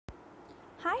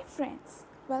Hi friends,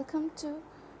 welcome to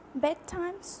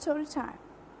Bedtime Story Time.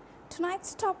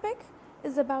 Tonight's topic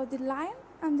is about the lion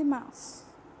and the mouse.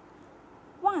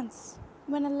 Once,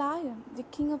 when a lion, the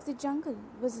king of the jungle,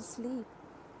 was asleep,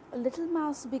 a little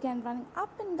mouse began running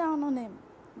up and down on him.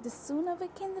 This soon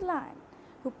awakened the lion,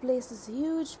 who placed his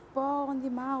huge paw on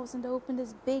the mouse and opened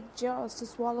his big jaws to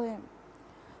swallow him.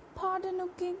 "Pardon, O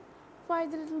king," cried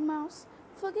the little mouse.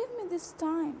 "Forgive me this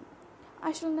time.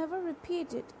 I shall never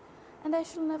repeat it, and I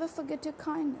shall never forget your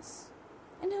kindness.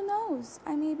 And who knows,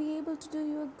 I may be able to do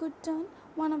you a good turn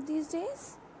one of these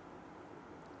days."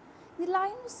 The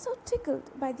lion was so tickled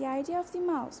by the idea of the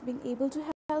mouse being able to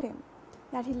help him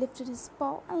that he lifted his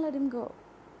paw and let him go.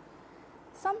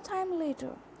 Some time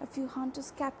later, a few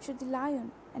hunters captured the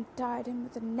lion and tied him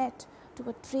with a net to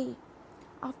a tree.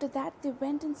 After that, they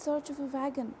went in search of a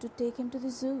wagon to take him to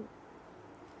the zoo.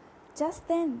 Just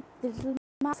then, the little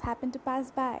mouse happened to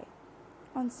pass by.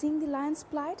 On seeing the lion's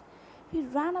plight, he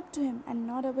ran up to him and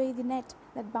gnawed away the net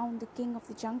that bound the king of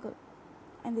the jungle,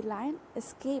 and the lion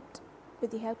escaped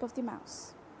with the help of the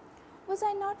mouse. "Was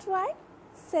I not right?"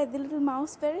 said the little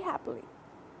mouse very happily.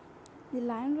 The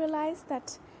lion realized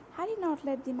that had he not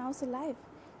let the mouse alive,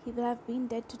 he would have been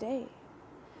dead today.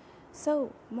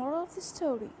 So, moral of the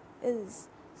story is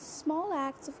small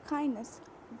acts of kindness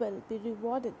will be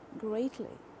rewarded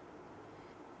greatly.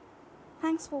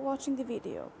 Thanks for watching the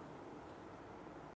video.